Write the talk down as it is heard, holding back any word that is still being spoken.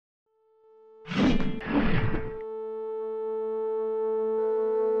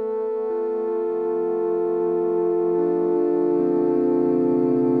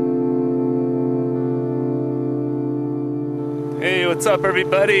What's up,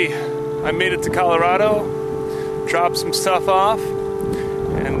 everybody? I made it to Colorado, dropped some stuff off,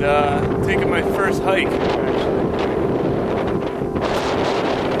 and taking my first hike, actually.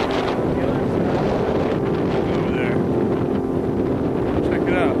 Over there. Check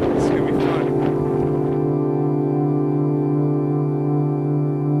it out. It's gonna be fun.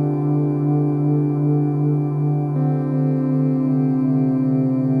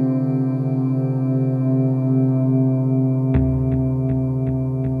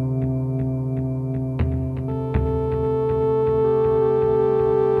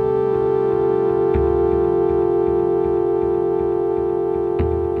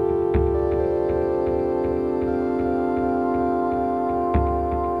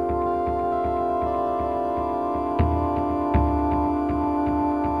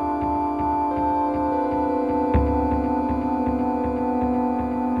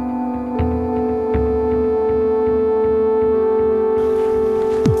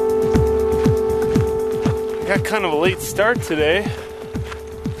 Got kind of a late start today.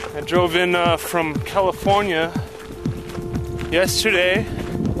 I drove in from California yesterday.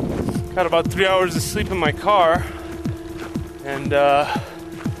 Got about 3 hours of sleep in my car, and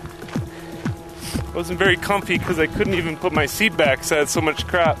wasn't very comfy because I couldn't even put my seat back because I had so much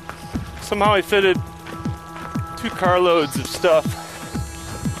crap. Somehow I fitted 2 carloads of stuff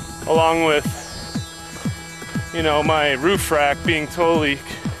along with, you know, my roof rack being totally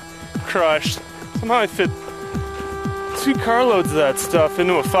crushed. Somehow I fit 2 carloads of that stuff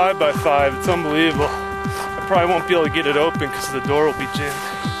into a 5x5. It's unbelievable. I probably won't be able to get it open because the door will be jammed.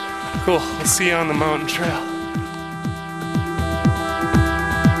 Cool. I'll see you on the mountain trail.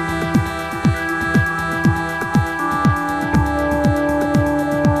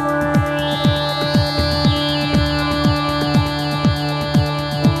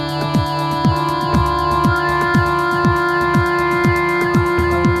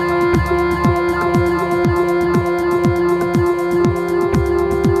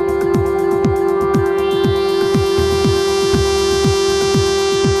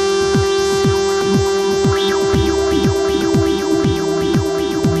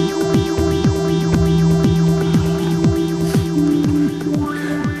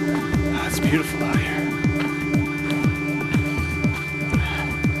 Beautiful out here.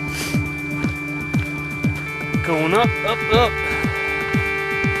 Going up, up, up.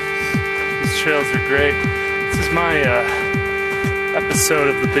 These trails are great. This is my episode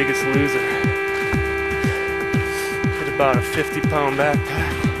of The Biggest Loser. Get about a 50-pound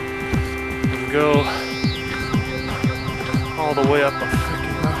backpack and go all the way up a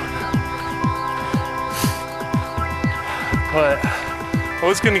freaking mountain. But I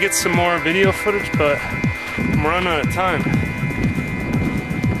was going to get some more video footage, but I'm running out of time.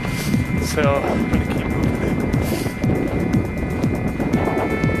 So I'm going to keep moving.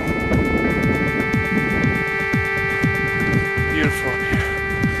 Beautiful up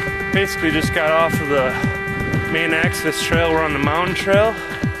here. Basically just got off of the main access trail. We're on the mountain trail.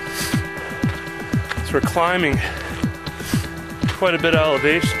 So we're climbing quite a bit of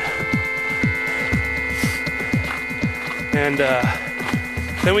elevation. And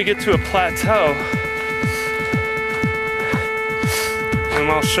then we get to a plateau, and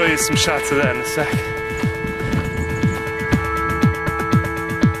I'll show you some shots of that in a sec.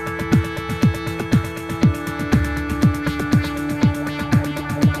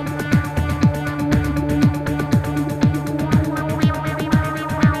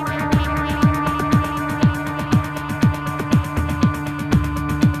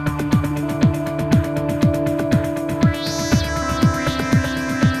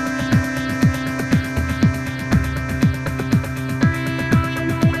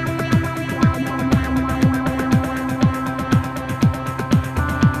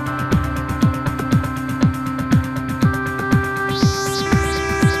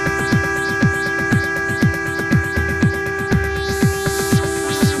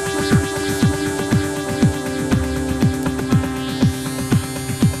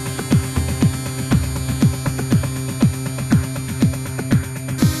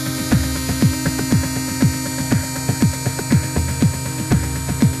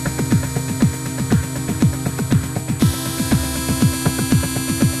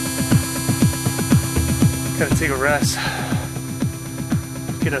 Gotta take a rest.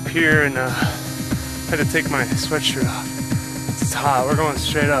 Get up here and had to take my sweatshirt off. It's hot. We're going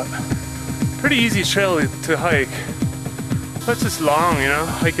straight up. Pretty easy trail to hike. But it's just long, you know,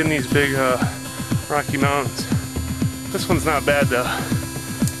 hiking these big Rocky Mountains. This one's not bad though.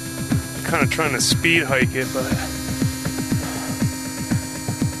 I'm kind of trying to speed hike it, but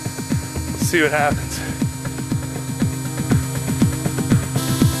we'll see what happens.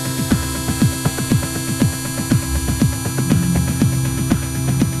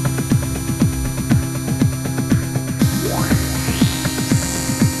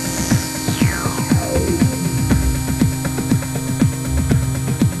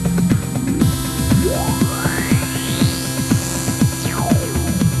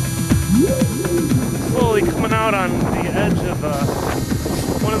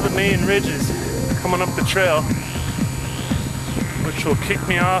 main ridges coming up the trail, which will kick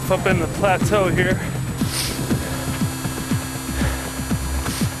me off up in the plateau here.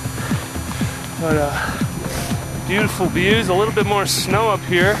 But beautiful views, a little bit more snow up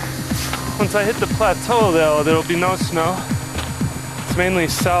here. Once I hit the plateau though, there'll be no snow. It's mainly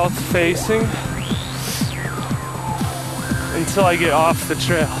south facing until I get off the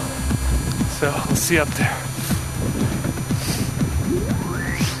trail. So we'll see up there.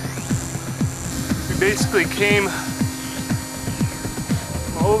 We basically came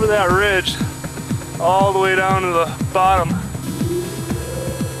over that ridge all the way down to the bottom.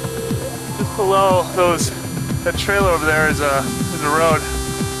 Just below that trail over there is a road.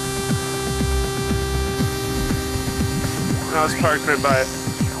 And I was parked right by it.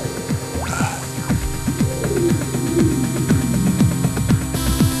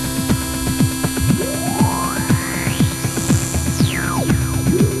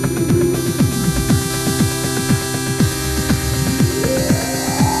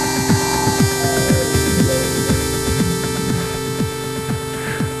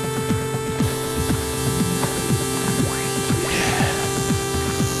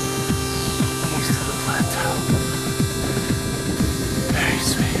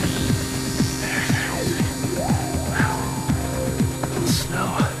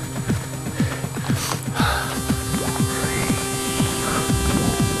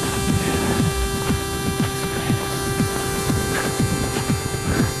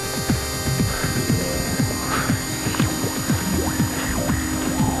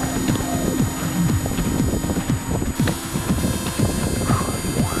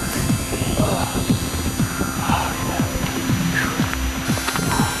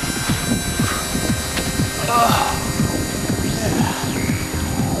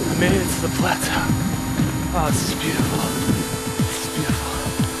 Made it to the plateau. Oh, this is beautiful. This is beautiful.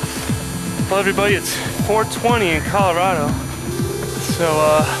 Well, everybody, it's 4:20 in Colorado. So,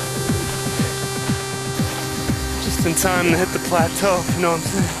 just in time to hit the plateau, if you know what I'm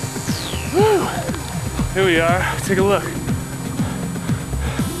saying. Woo! Here we are. Take a look.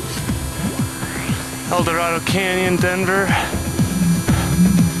 El Dorado Canyon, Denver.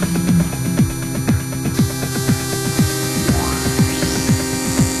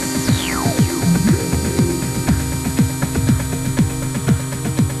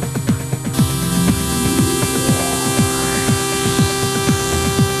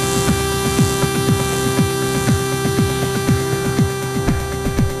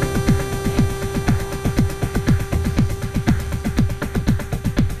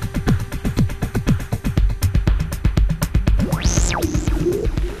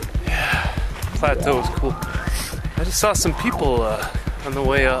 Plateau was cool. I just saw some people on the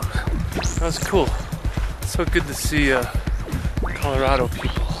way up. That was cool. So good to see Colorado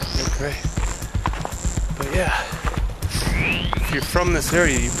people. They're great. But yeah, if you're from this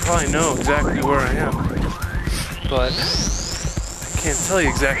area, you probably know exactly where I am. But I can't tell you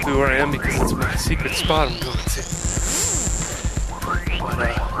exactly where I am because it's my secret spot I'm going to.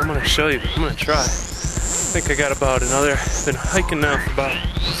 But I'm going to show you. I'm going to try. I think I got about been hiking now for about, I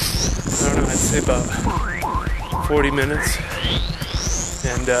don't know, I'd say about 40 minutes.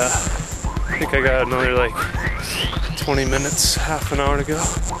 And I think I got another like 20 minutes, half an hour to go.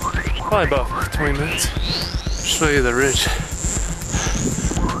 Probably about 20 minutes. I'll show you the ridge.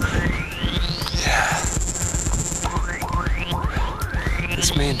 Yeah.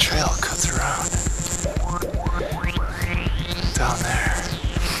 This main trail cuts around down there.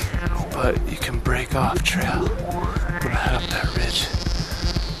 But you can break off trail. I'm gonna head up that ridge.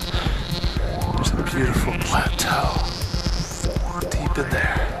 There's a beautiful plateau deep in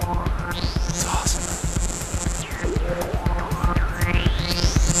there. It's awesome.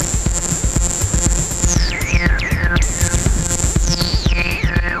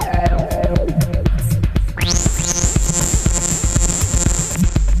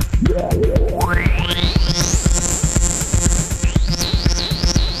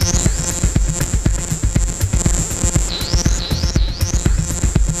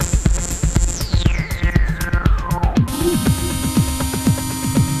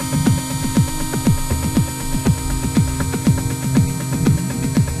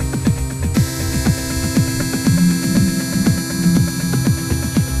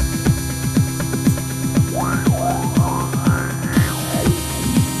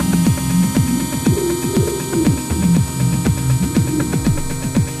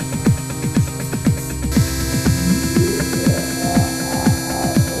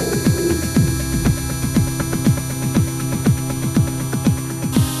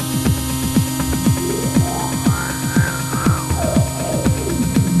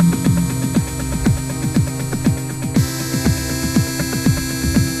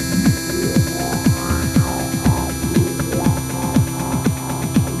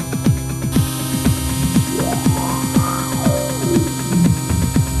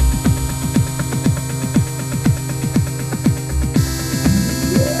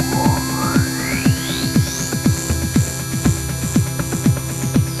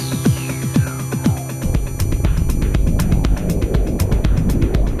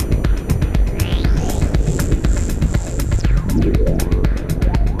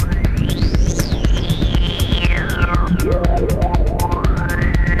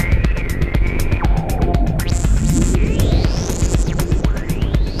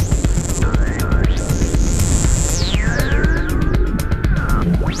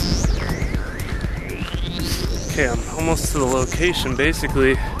 Okay, I'm almost to the location.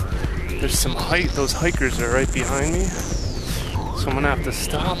 Basically, there's some those hikers are right behind me. So I'm gonna have to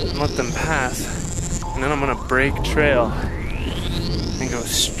stop and let them pass. And then I'm gonna break trail and go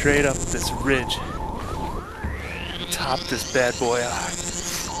straight up this ridge. Top this bad boy out.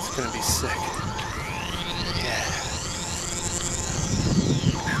 It's gonna be sick. Yeah.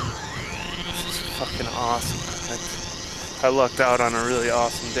 This is fucking awesome. I lucked out on a really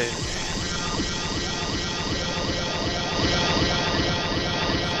awesome day today.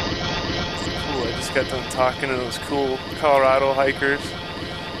 I just got done talking to those cool Colorado hikers.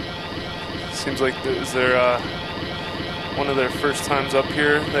 Seems like it was one of their first times up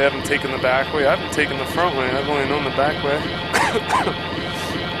here. They haven't taken the back way. I haven't taken the front way. I've only known the back way.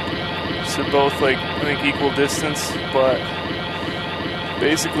 So they're both like, I think, equal distance, but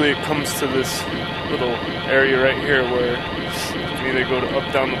basically it comes to this little area right here where you can either go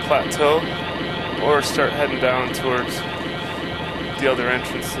up down the plateau or start heading down towards the other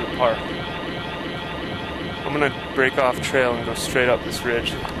entrance to the park. I'm gonna break off trail and go straight up this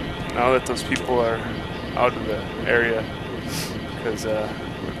ridge now that those people are out of the area, because I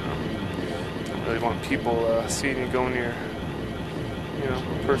don't really want people seeing you go near,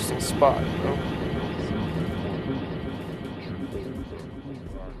 personal spot,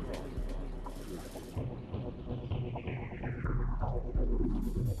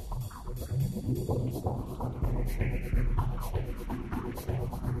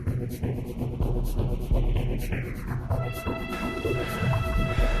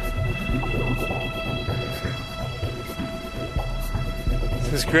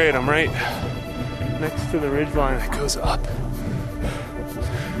 This is great. I'm right next to the ridge line that goes up.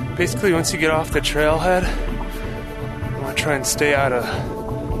 Basically, once you get off the trailhead, you want to try and stay out of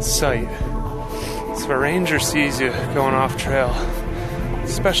sight. So if a ranger sees you going off trail,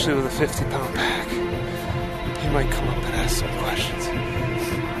 especially with a 50-pound pack, he might come up and ask some questions.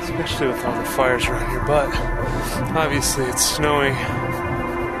 Especially with all the fires around your butt. Obviously, it's snowing.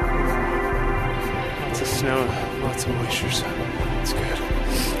 Lots of snow, lots of moisture, so it's good.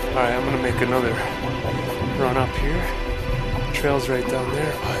 Alright, I'm gonna make another run up here. The trail's right down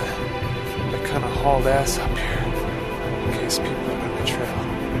there, but I kind of hauled ass up here in case people are on the trail.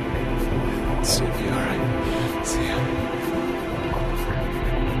 Let's see if you alright. See ya.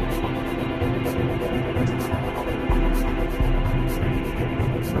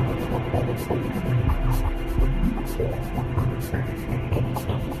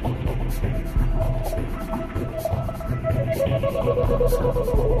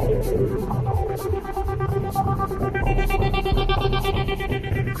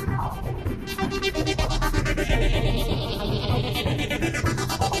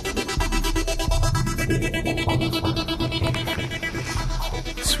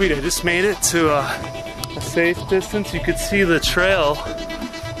 Sweet, I just made it to a safe distance. You could see the trail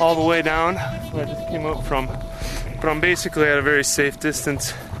all the way down where I just came up from. But I'm basically at a very safe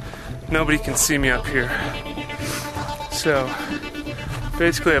distance. Nobody can see me up here. So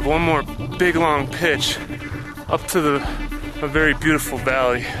basically I have one more big long pitch up to a very beautiful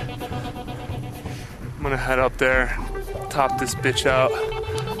valley. I'm gonna head up there, top this bitch out.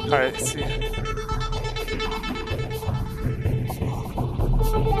 Alright, see ya.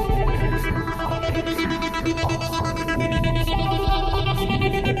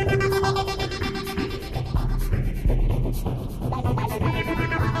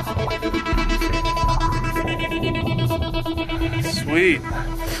 Sweet.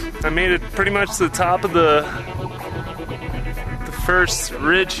 I made it pretty much to the top of the first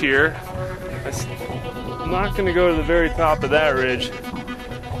ridge here. I'm not going to go to the very top of that ridge,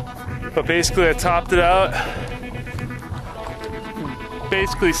 but basically I topped it out.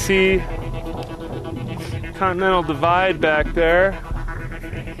 Basically see Continental Divide back there,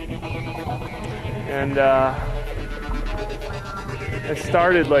 and I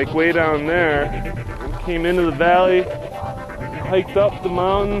started like way down there and came into the valley, hiked up the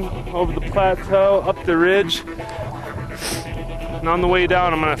mountain, over the plateau, up the ridge, and on the way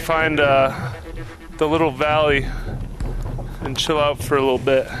down I'm gonna find the little valley and chill out for a little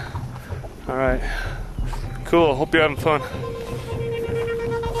bit. Alright, cool, hope you're having fun.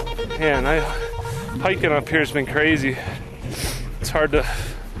 Man, hiking up here has been crazy. It's hard to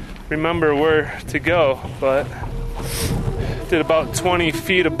remember where to go, but did about 20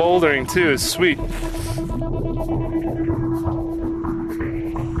 feet of bouldering too. It's sweet.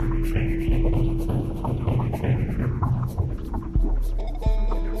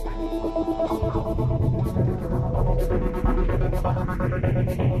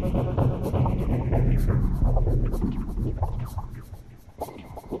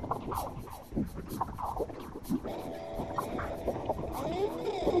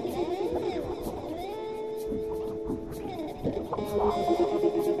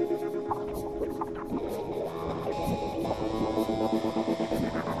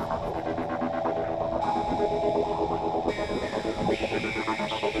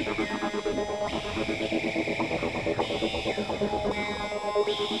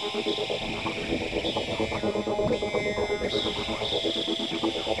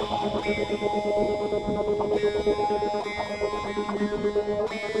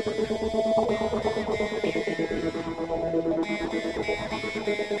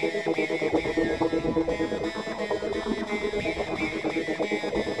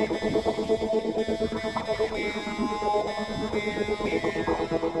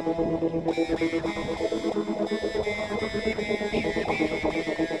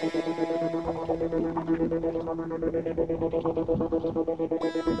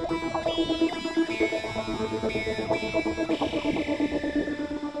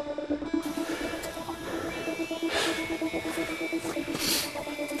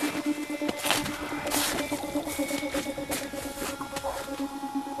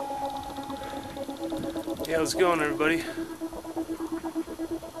 Yeah, how's it going, everybody?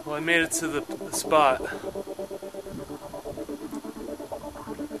 Well, I made it to the spot.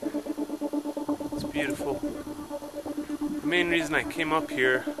 It's beautiful. The main reason I came up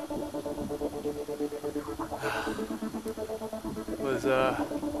here was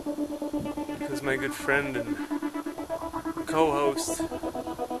because my good friend and co-host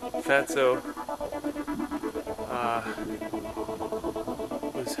Fatso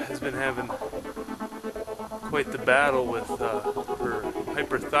has been having quite the battle with her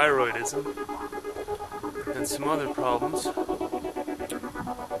hyperthyroidism and some other problems. A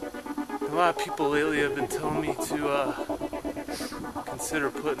lot of people lately have been telling me to consider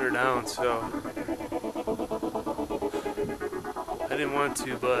putting her down, so I didn't want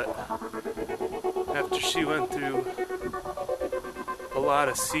to, but after she went through a lot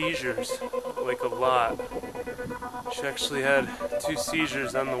of seizures, like a lot, she actually had 2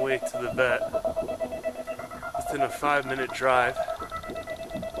 seizures on the way to the vet within a 5-minute drive.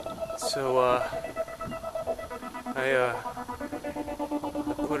 So I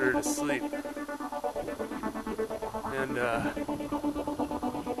put her to sleep, and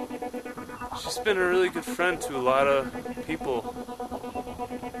she's been a really good friend to a lot of people,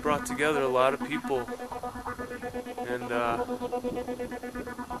 brought together a lot of people, and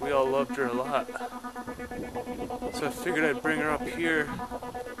we all loved her a lot. So I figured I'd bring her up here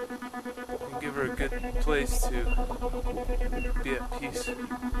and give her a good place to be at peace.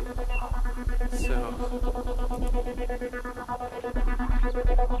 So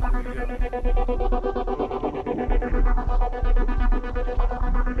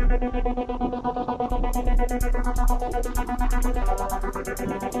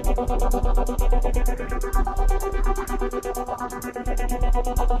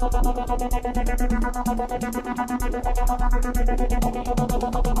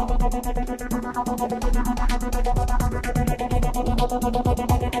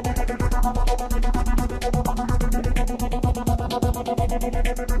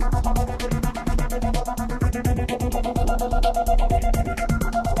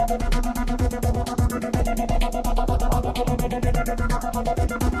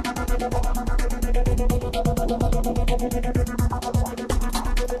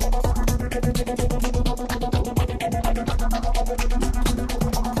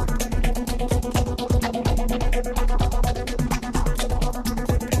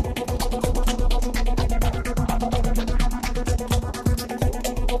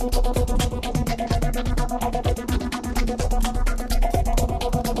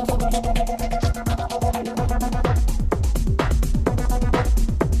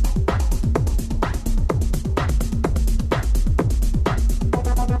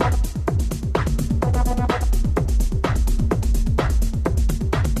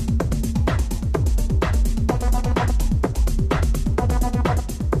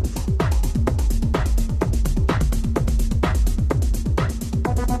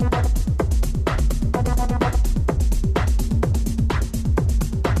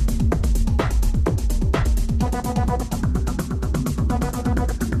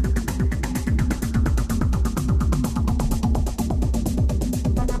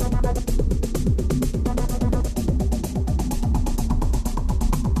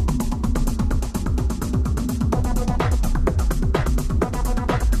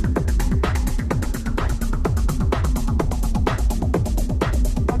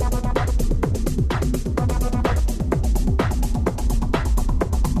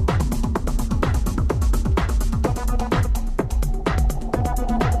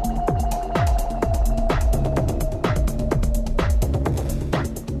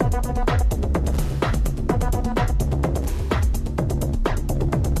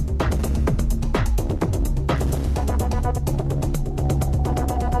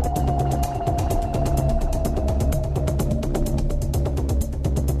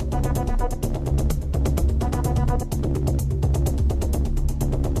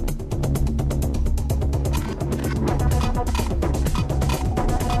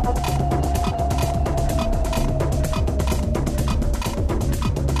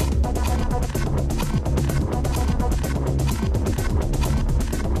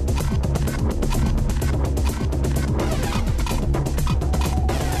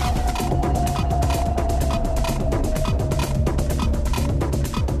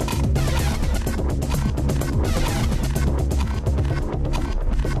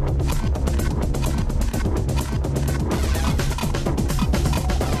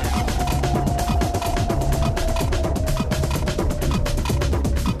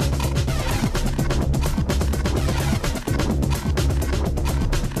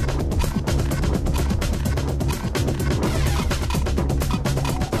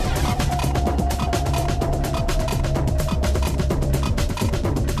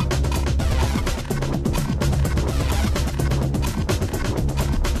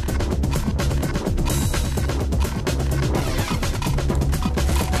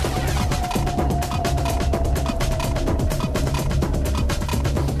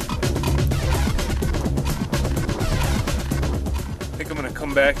I'm gonna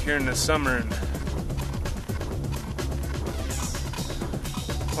come back here in the summer and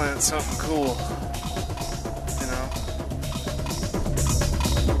plant something cool, you know.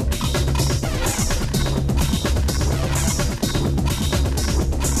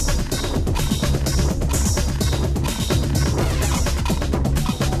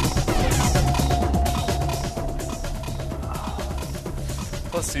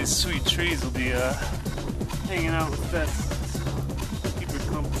 Plus these sweet trees will be hanging out with pheasants. Keep her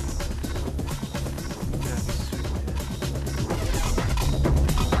company. That'd be sweet.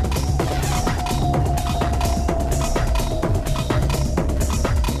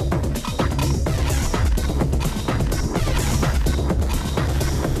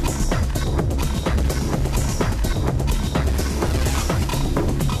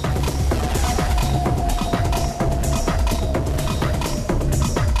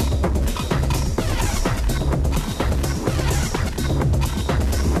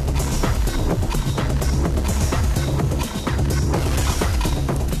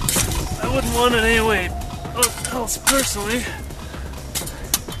 I wouldn't want it anyway else personally.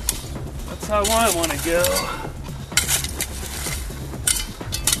 That's how I want to go.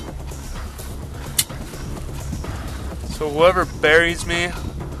 So whoever buries me,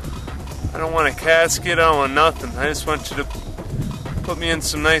 I don't want a casket, I don't want nothing. I just want you to put me in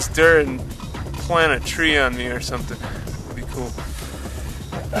some nice dirt and plant a tree on me or something. It'd be cool.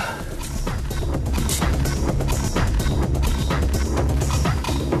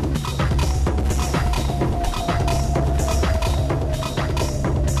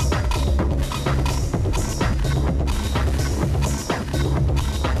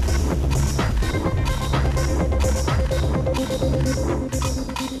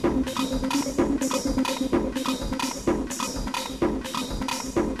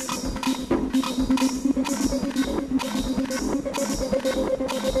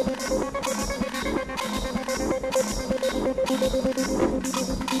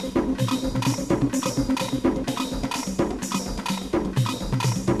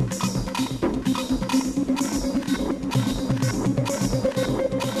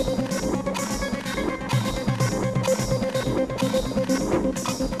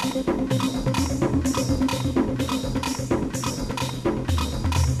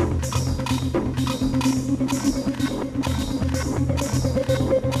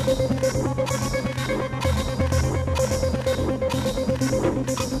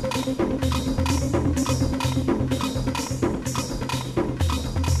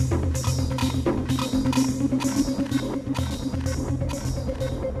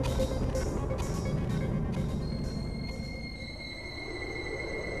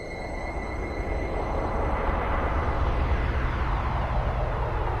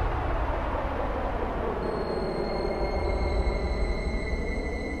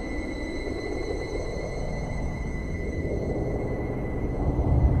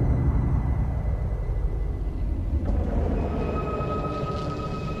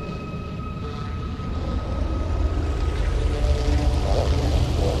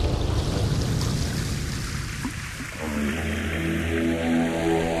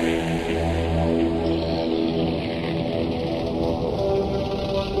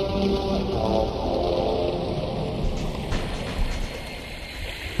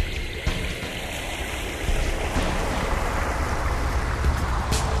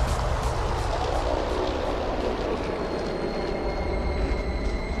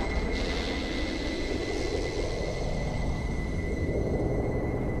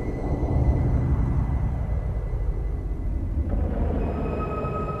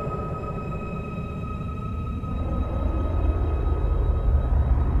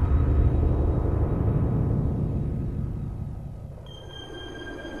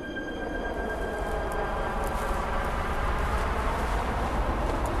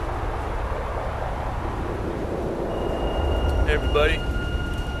 Hey everybody,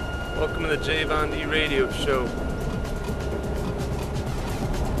 welcome to the JVonD radio show.